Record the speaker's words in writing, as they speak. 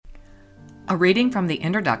A reading from the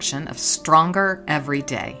introduction of Stronger Every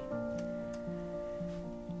Day.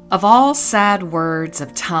 Of all sad words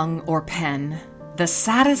of tongue or pen, the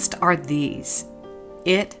saddest are these: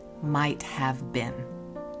 "It might have been,"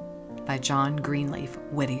 by John Greenleaf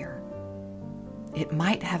Whittier. It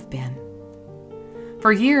might have been.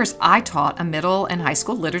 For years, I taught a middle and high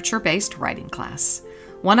school literature-based writing class.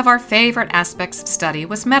 One of our favorite aspects of study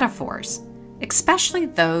was metaphors, especially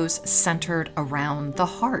those centered around the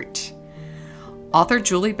heart. Author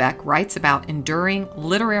Julie Beck writes about enduring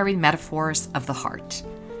literary metaphors of the heart.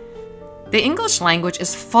 The English language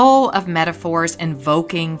is full of metaphors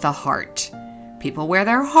invoking the heart. People wear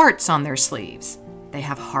their hearts on their sleeves. They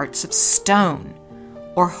have hearts of stone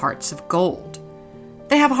or hearts of gold.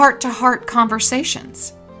 They have heart-to-heart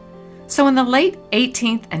conversations. So in the late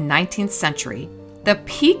 18th and 19th century, the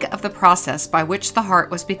peak of the process by which the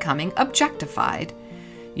heart was becoming objectified,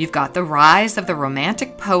 you've got the rise of the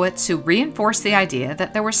Romantic poets who reinforced the idea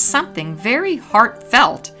that there was something very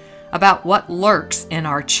heartfelt about what lurks in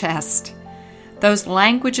our chest. Those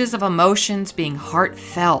languages of emotions being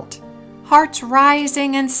heartfelt, hearts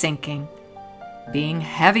rising and sinking, being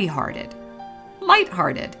heavy-hearted,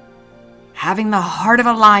 light-hearted, having the heart of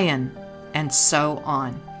a lion, and so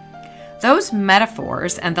on. Those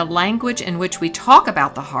metaphors and the language in which we talk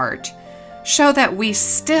about the heart show that we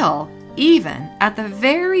still, even at the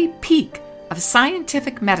very peak of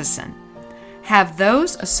scientific medicine, have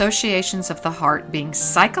those associations of the heart being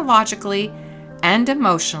psychologically and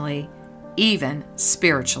emotionally, even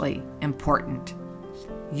spiritually important.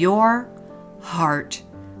 Your heart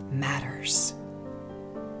matters.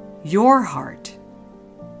 Your heart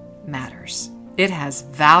matters. It has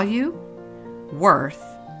value, worth,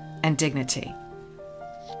 and dignity.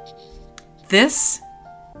 This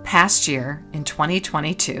past year, in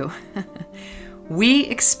 2022, we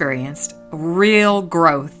experienced real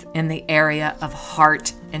growth in the area of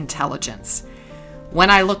heart intelligence. When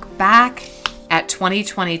I look back at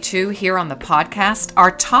 2022 here on the podcast, our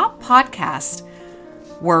top podcasts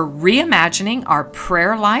were Reimagining Our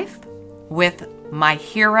Prayer Life with my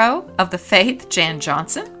hero of the faith, Jan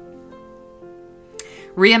Johnson.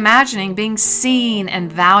 Reimagining being seen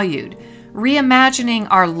and valued. Reimagining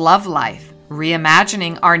our love life.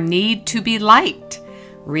 Reimagining our need to be liked.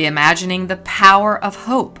 Reimagining the power of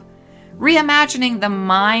hope. Reimagining the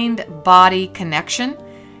mind-body connection.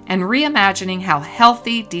 And reimagining how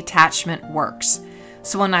healthy detachment works.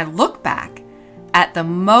 So when I look back at the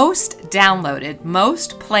most downloaded,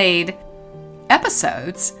 most played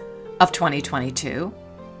episodes of 2022,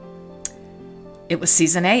 it was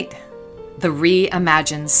season 8, the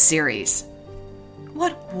Reimagine series.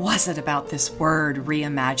 What was it about this word,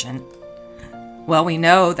 reimagine? Well, we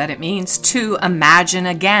know that it means to imagine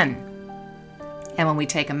again. And when we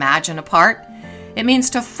take imagine apart, it means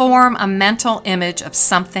to form a mental image of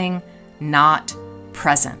something not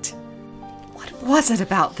present. What was it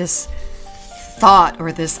about this thought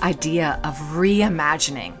or this idea of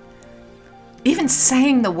reimagining? Even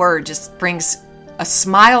saying the word just brings a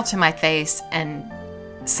smile to my face, and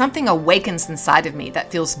something awakens inside of me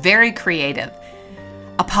that feels very creative.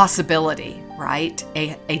 A possibility, right?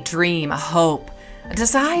 A dream, a hope, a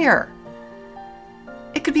desire.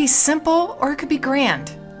 It could be simple or it could be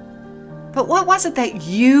grand. But what was it that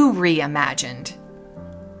you reimagined?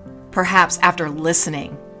 Perhaps after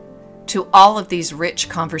listening to all of these rich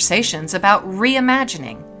conversations about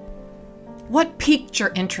reimagining. What piqued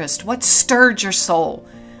your interest? What stirred your soul?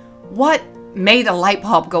 What made a light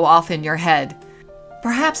bulb go off in your head?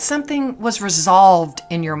 Perhaps something was resolved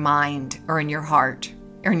in your mind or in your heart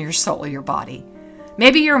or in your soul or your body.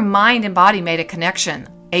 Maybe your mind and body made a connection,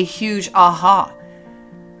 a huge aha.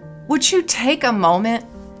 Would you take a moment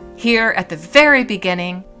here at the very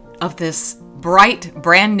beginning of this bright,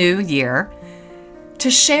 brand new year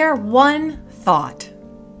to share one thought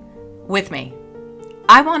with me?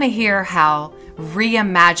 I want to hear how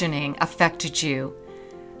reimagining affected you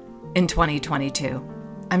in 2022.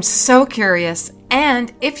 I'm so curious,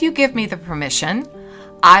 and if you give me the permission,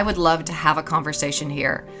 I would love to have a conversation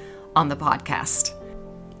here on the podcast.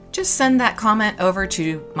 Just send that comment over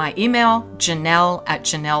to my email,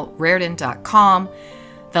 janelle@janellereardon.com.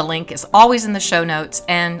 The link is always in the show notes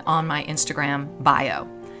and on my Instagram bio.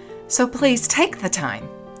 So please take the time,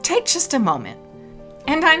 take just a moment,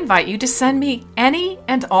 and I invite you to send me any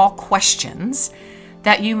and all questions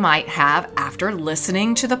that you might have after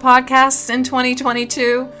listening to the podcasts in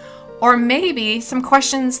 2022, or maybe some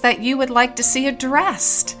questions that you would like to see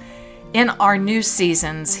addressed in our new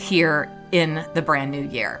seasons here in the brand new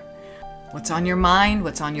year. What's on your mind?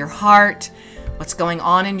 What's on your heart? What's going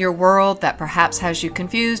on in your world that perhaps has you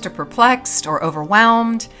confused or perplexed or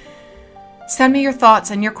overwhelmed? Send me your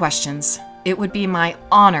thoughts and your questions. It would be my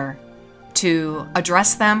honor to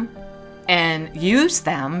address them and use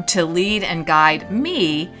them to lead and guide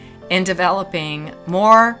me in developing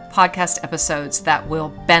more podcast episodes that will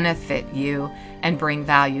benefit you and bring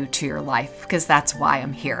value to your life, because that's why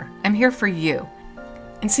I'm here. I'm here for you.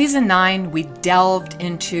 In season 9, we delved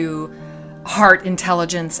into heart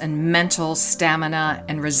intelligence and mental stamina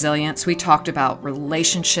and resilience. We talked about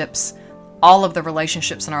relationships, all of the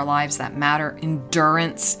relationships in our lives that matter,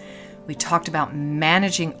 endurance. We talked about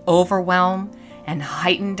managing overwhelm and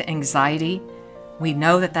heightened anxiety. We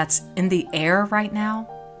know that that's in the air right now.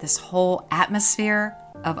 This whole atmosphere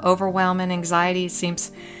of overwhelm and anxiety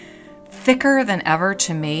seems thicker than ever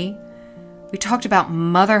to me. We talked about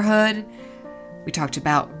motherhood. We talked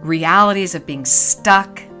about realities of being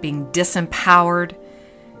stuck, being disempowered.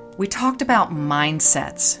 We talked about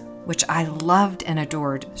mindsets, which I loved and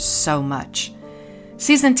adored so much.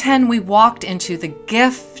 Season 10, we walked into the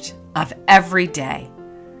gift of every day.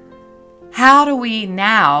 How do we,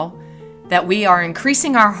 now that we are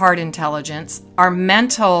increasing our heart intelligence, our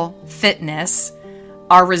mental fitness,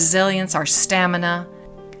 our resilience, our stamina,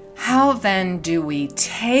 how then do we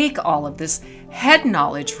take all of this head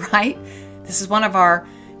knowledge, right? This is one of our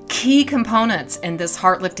key components in this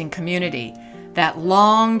heart-lifting community, that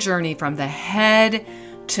long journey from the head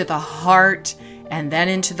to the heart and then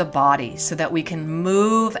into the body, so that we can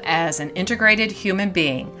move as an integrated human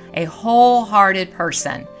being, a wholehearted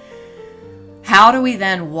person. How do we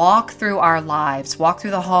then walk through our lives, walk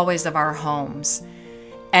through the hallways of our homes?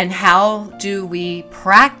 And how do we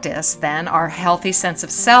practice then our healthy sense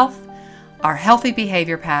of self, our healthy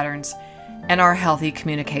behavior patterns, and our healthy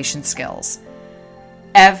communication skills?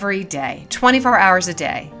 Every day, 24 hours a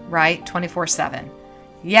day, right? 24/7.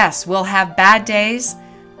 Yes, we'll have bad days,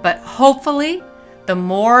 but hopefully the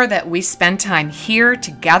more that we spend time here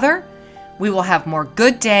together, we will have more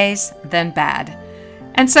good days than bad.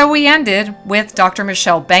 And so we ended with Dr.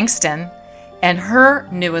 Michelle Bankston and her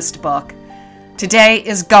newest book, Today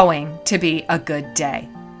is Going to Be a Good Day.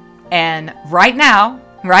 And right now,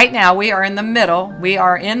 we are in the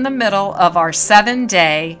middle of our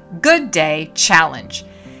 7-day Good Day Challenge.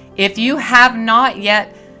 If you have not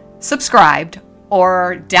yet subscribed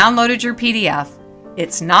or downloaded your PDF,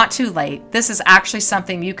 it's not too late. This is actually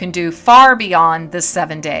something you can do far beyond the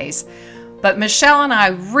 7 days. But Michelle and I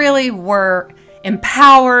really were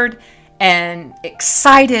empowered and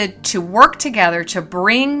excited to work together to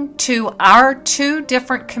bring to our 2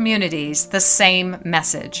 different communities the same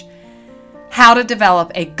message. How to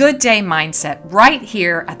develop a good day mindset right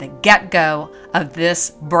here at the get-go of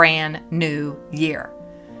this brand new year.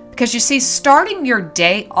 Because you see, starting your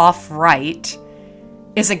day off right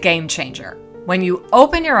is a game changer. When you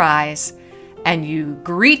open your eyes and you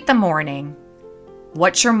greet the morning,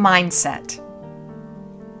 what's your mindset?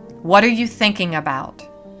 What are you thinking about?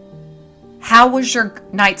 How was your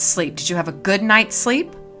night's sleep? Did you have a good night's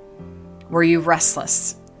sleep? Were you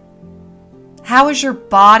restless? How is your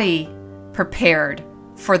body prepared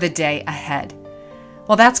for the day ahead?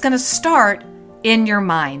 Well, that's going to start in your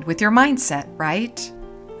mind, with your mindset, right?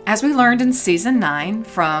 As we learned in season 9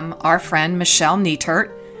 from our friend Michelle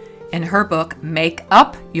Neitert in her book, Make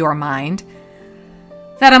Up Your Mind,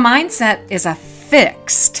 that a mindset is a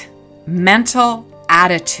fixed mental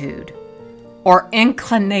attitude or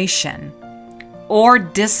inclination or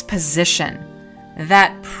disposition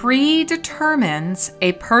that predetermines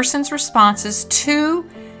a person's responses to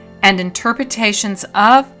and interpretations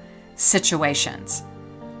of situations.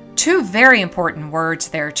 2 very important words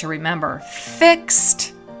there to remember: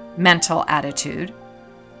 fixed mental attitude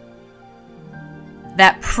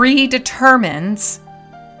that predetermines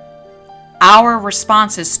our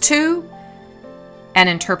responses to and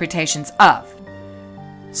interpretations of.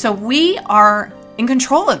 So we are in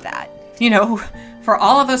control of that. For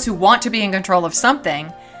all of us who want to be in control of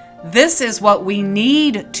something, this is what we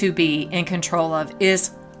need to be in control of,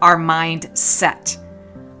 is our mindset.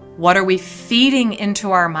 What are we feeding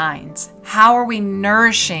into our minds? How are we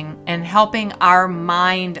nourishing and helping our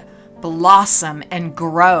mind blossom and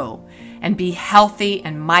grow and be healthy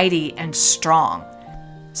and mighty and strong?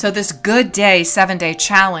 So this Good Day 7-Day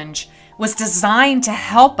Challenge was designed to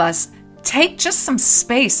help us take just some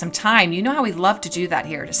space, some time. You know how we love to do that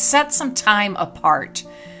here, to set some time apart,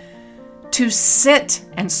 to sit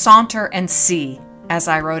and saunter and see, as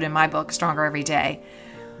I wrote in my book, Stronger Every Day.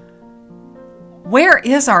 Where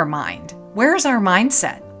is our mind? Where is our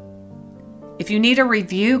mindset? If you need a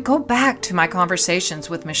review, go back to my conversations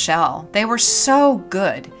with Michelle. They were so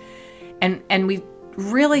good. And we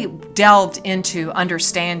really delved into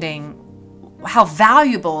understanding how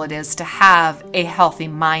valuable it is to have a healthy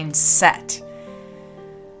mindset.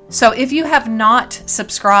 So if you have not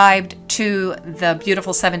subscribed to the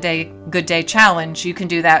Beautiful 7-Day Good Day Challenge, you can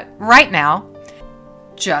do that right now.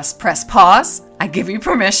 Just press pause. I give you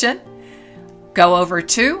permission. Go over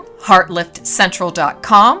to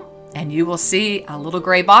heartliftcentral.com and you will see a little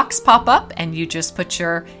gray box pop up, and you just put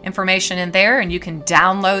your information in there and you can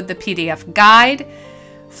download the PDF guide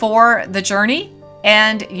for the journey,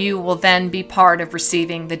 and you will then be part of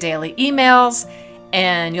receiving the daily emails.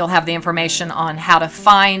 And you'll have the information on how to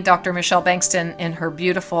find Dr. Michelle Bankston in her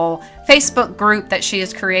beautiful Facebook group that she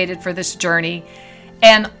has created for this journey,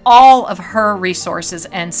 and all of her resources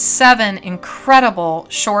and 7 incredible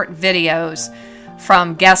short videos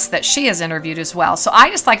from guests that she has interviewed as well. So I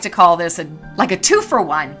just like to call this like a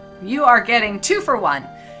 2-for-1. You are getting 2 for 1.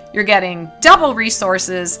 You're getting double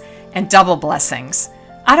resources and double blessings.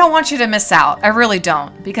 I don't want you to miss out. I really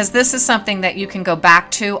don't, because this is something that you can go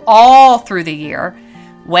back to all through the year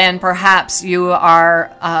when perhaps you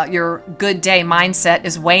are your good day mindset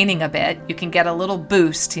is waning a bit. You can get a little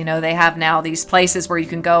boost. You know, they have now these places where you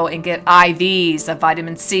can go and get IVs of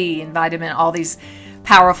vitamin C and all these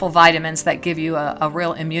powerful vitamins that give you a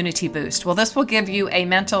real immunity boost. Well, this will give you a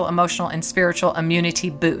mental, emotional, and spiritual immunity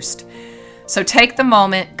boost. So take the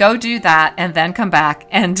moment, go do that, and then come back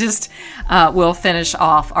and just we'll finish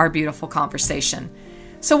off our beautiful conversation.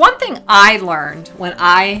 So one thing I learned when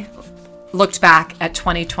I looked back at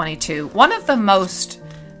 2022, one of the most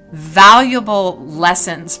valuable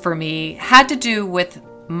lessons for me had to do with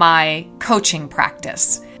my coaching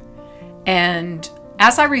practice. And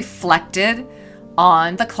as I reflected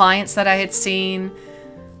on the clients that I had seen,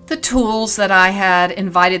 the tools that I had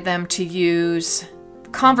invited them to use,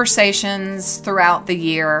 conversations throughout the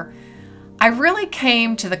year, I really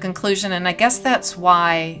came to the conclusion, and I guess that's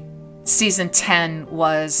why season 10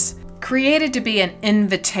 was created to be an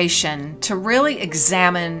invitation to really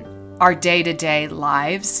examine our day-to-day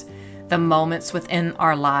lives, the moments within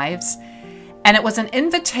our lives. And it was an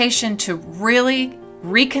invitation to really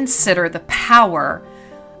reconsider the power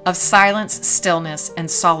of silence, stillness, and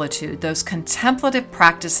solitude, those contemplative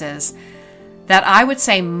practices that I would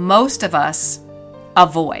say most of us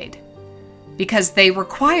avoid, because they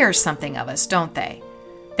require something of us, don't they?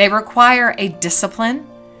 They require a discipline.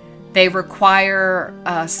 They require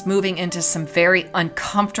us moving into some very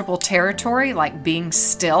uncomfortable territory, like being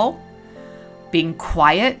still, being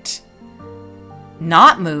quiet,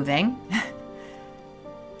 not moving,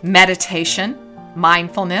 meditation,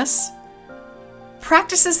 mindfulness,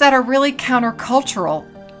 practices that are really countercultural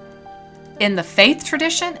in the faith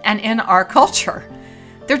tradition and in our culture.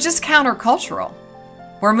 They're just countercultural.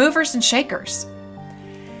 We're movers and shakers.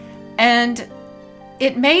 And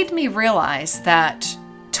it made me realize that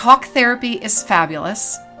talk therapy is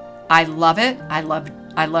fabulous. I love it. I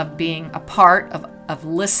love being a part of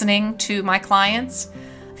listening to my clients,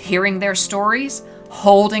 hearing their stories,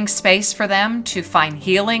 holding space for them to find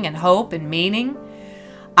healing and hope and meaning.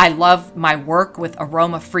 I love my work with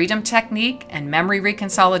aroma freedom technique and memory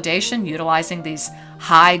reconsolidation, utilizing these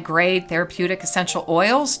high-grade therapeutic essential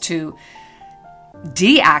oils to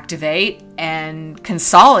deactivate and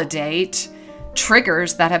consolidate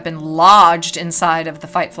triggers that have been lodged inside of the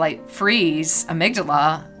fight, flight, freeze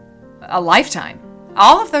amygdala a lifetime.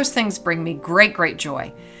 All of those things bring me great, great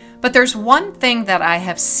joy. But there's one thing that I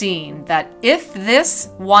have seen, that if this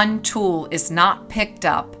one tool is not picked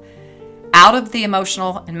up out of the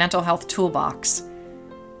emotional and mental health toolbox,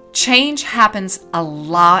 change happens a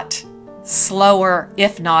lot slower,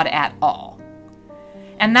 if not at all.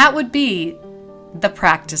 And that would be the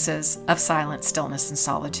practices of silence, stillness, and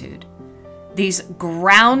solitude. These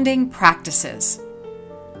grounding practices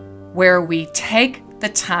where we take the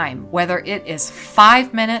time, whether it is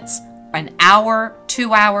 5 minutes, an hour,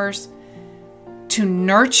 2 hours, to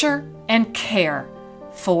nurture and care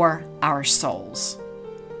for our souls.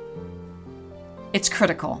 It's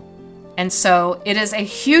critical. And so it is a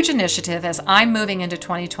huge initiative as I'm moving into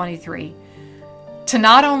 2023 to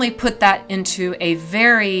not only put that into a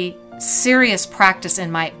very serious practice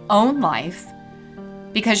in my own life,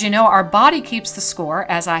 because our body keeps the score,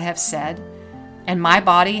 as I have said, and my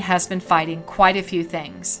body has been fighting quite a few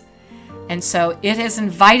things. And so it is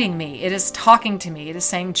inviting me, it is talking to me, it is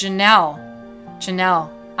saying, Janelle,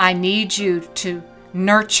 I need you to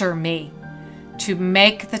nurture me, to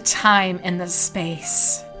make the time and the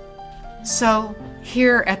space. So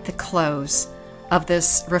here at the close of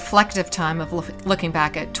this reflective time of looking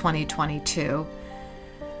back at 2022,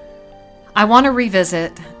 I want to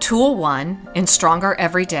revisit Tool 1 in Stronger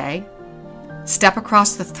Every Day, step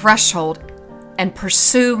across the threshold and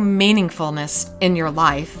pursue meaningfulness in your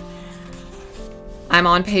life. I'm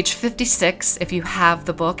on page 56 if you have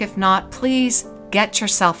the book. If not, please get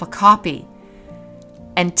yourself a copy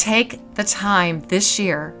and take the time this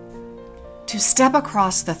year to step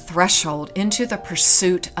across the threshold into the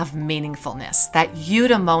pursuit of meaningfulness, that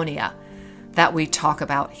eudaimonia that we talk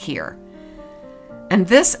about here. And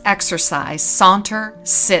this exercise, Saunter,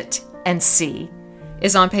 Sit, and See,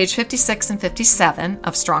 is on page 56 and 57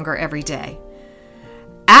 of Stronger Every Day.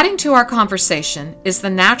 Adding to our conversation is the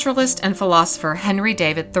naturalist and philosopher Henry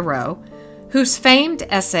David Thoreau, whose famed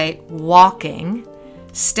essay, Walking,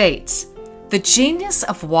 states, "The genius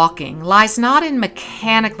of walking lies not in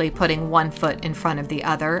mechanically putting one foot in front of the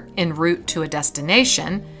other en route to a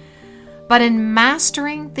destination, but in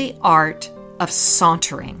mastering the art of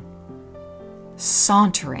sauntering."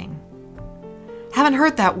 Sauntering. Haven't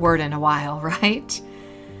heard that word in a while, right?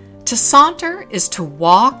 To saunter is to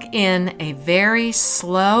walk in a very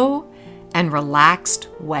slow and relaxed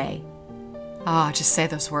way. Oh, just say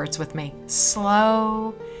those words with me.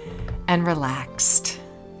 Slow and relaxed.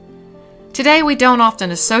 Today, we don't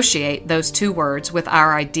often associate those two words with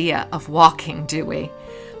our idea of walking, do we?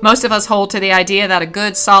 Most of us hold to the idea that a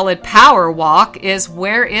good, solid power walk is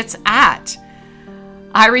where it's at.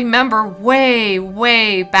 I remember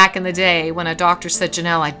way back in the day when a doctor said,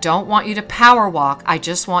 "Janelle, I don't want you to power walk. I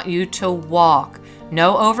just want you to walk.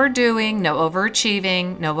 No overdoing, no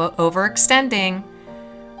overachieving, no overextending.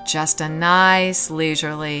 Just a nice,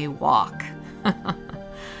 leisurely walk."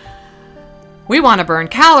 We want to burn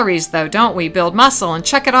calories, though, don't we? Build muscle and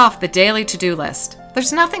check it off the daily to-do list.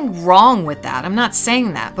 There's nothing wrong with that. I'm not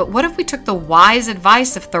saying that. But what if we took the wise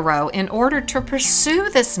advice of Thoreau in order to pursue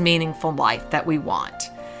this meaningful life that we want?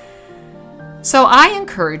 So I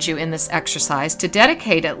encourage you in this exercise to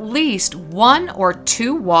dedicate at least 1 or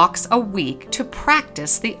 2 walks a week to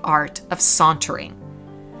practice the art of sauntering.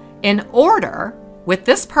 In order, with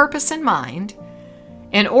this purpose in mind,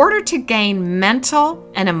 in order to gain mental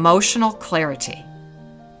and emotional clarity.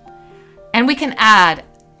 And we can add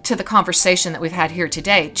to the conversation that we've had here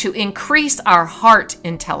today to increase our heart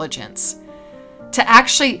intelligence, to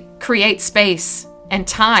actually create space and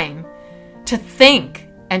time to think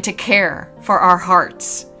and to care for our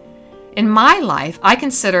hearts. In my life, I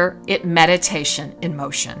consider it meditation in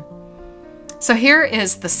motion. So here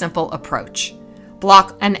is the simple approach.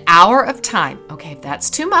 Block an hour of time. Okay, if that's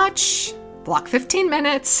too much, block 15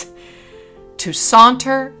 minutes to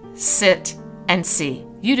saunter, sit, and see.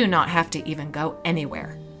 You do not have to even go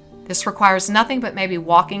anywhere. This requires nothing but maybe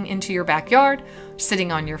walking into your backyard,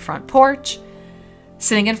 sitting on your front porch,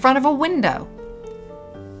 sitting in front of a window.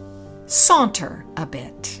 Saunter a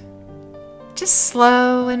bit. Just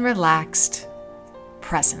slow and relaxed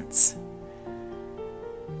presence.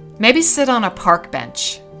 Maybe sit on a park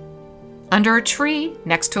bench, under a tree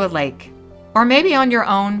next to a lake, or maybe on your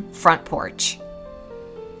own front porch.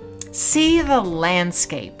 See the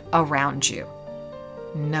landscape around you.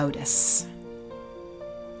 Notice.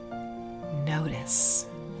 Notice.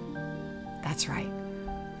 That's right.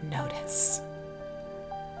 Notice.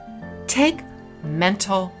 Take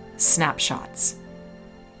mental snapshots.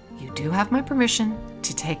 You do have my permission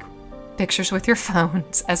to take pictures with your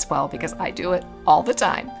phones as well, because I do it all the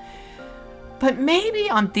time. But maybe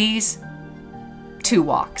on these 2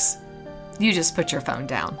 walks, you just put your phone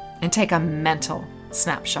down and take a mental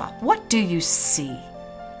snapshot. What do you see?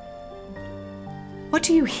 What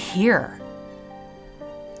do you hear?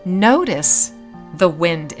 Notice the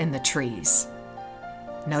wind in the trees.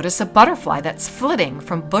 Notice a butterfly that's flitting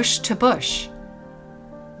from bush to bush.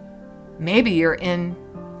 Maybe you're in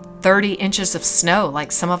 30 inches of snow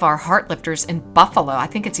like some of our heartlifters in Buffalo. I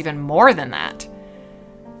think it's even more than that.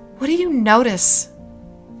 What do you notice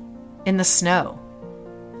in the snow?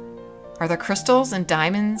 Are there crystals and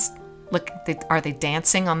diamonds? Are they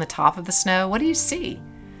dancing on the top of the snow? What do you see?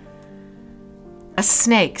 A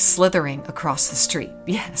snake slithering across the street.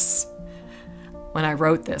 Yes. When I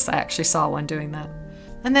wrote this, I actually saw one doing that.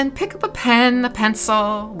 And then pick up a pen, a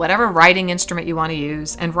pencil, whatever writing instrument you want to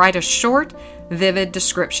use, and write a short, vivid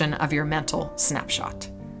description of your mental snapshot.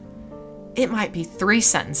 It might be 3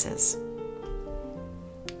 sentences.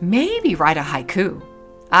 Maybe write a haiku.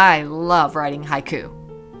 I love writing haiku.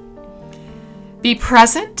 Be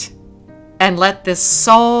present and let this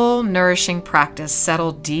soul-nourishing practice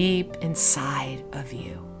settle deep inside of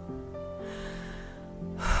you.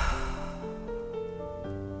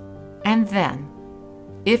 And then,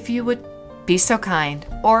 if you would be so kind,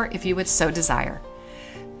 or if you would so desire,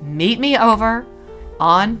 meet me over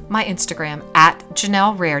on my Instagram at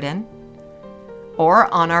Janelle Reardon,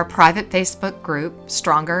 or on our private Facebook group,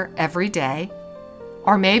 Stronger Every Day,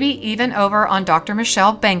 or maybe even over on Dr.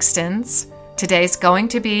 Michelle Bankston's Today's Going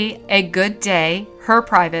to Be a Good Day her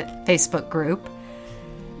private Facebook group,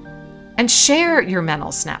 and share your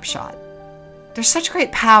mental snapshot. There's such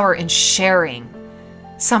great power in sharing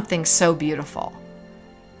something so beautiful.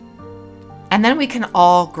 And then we can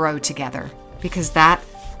all grow together, because that,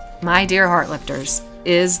 my dear Heartlifters,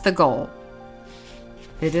 is the goal.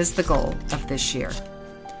 It is the goal of this year.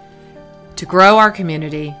 To grow our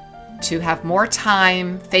community, to have more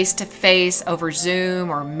time face-to-face over Zoom,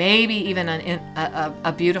 or maybe even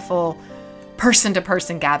a beautiful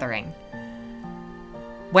person-to-person gathering.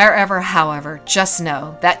 Wherever, however, just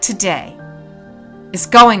know that today is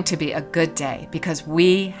going to be a good day because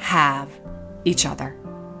we have each other.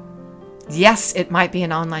 Yes, it might be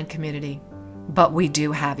an online community, but we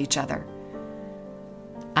do have each other.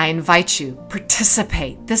 I invite you,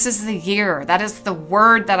 participate. This is the year. That is the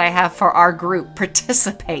word that I have for our group.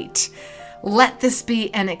 Participate. Let this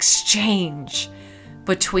be an exchange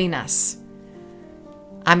between us.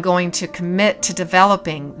 I'm going to commit to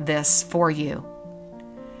developing this for you.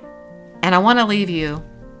 And I want to leave you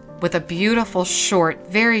with a beautiful, short,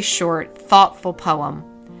 very short, thoughtful poem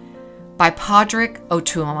by Padraig Ó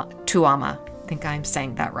Tuama. I think I'm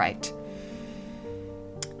saying that right.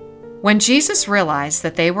 When Jesus realized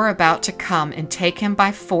that they were about to come and take him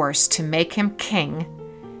by force to make him king,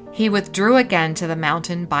 he withdrew again to the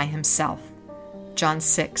mountain by himself. John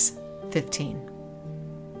 6:15.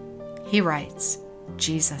 He writes,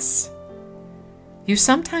 Jesus, you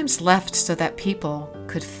sometimes left so that people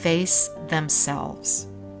could face themselves.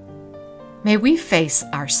 May we face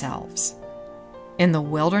ourselves in the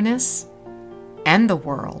wilderness and the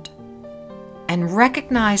world, and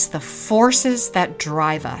recognize the forces that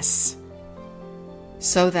drive us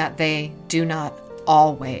so that they do not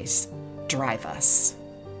always drive us.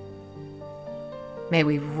 May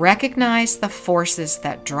we recognize the forces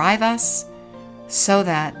that drive us so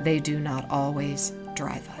that they do not always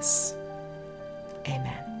drive us.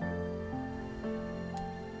 Amen.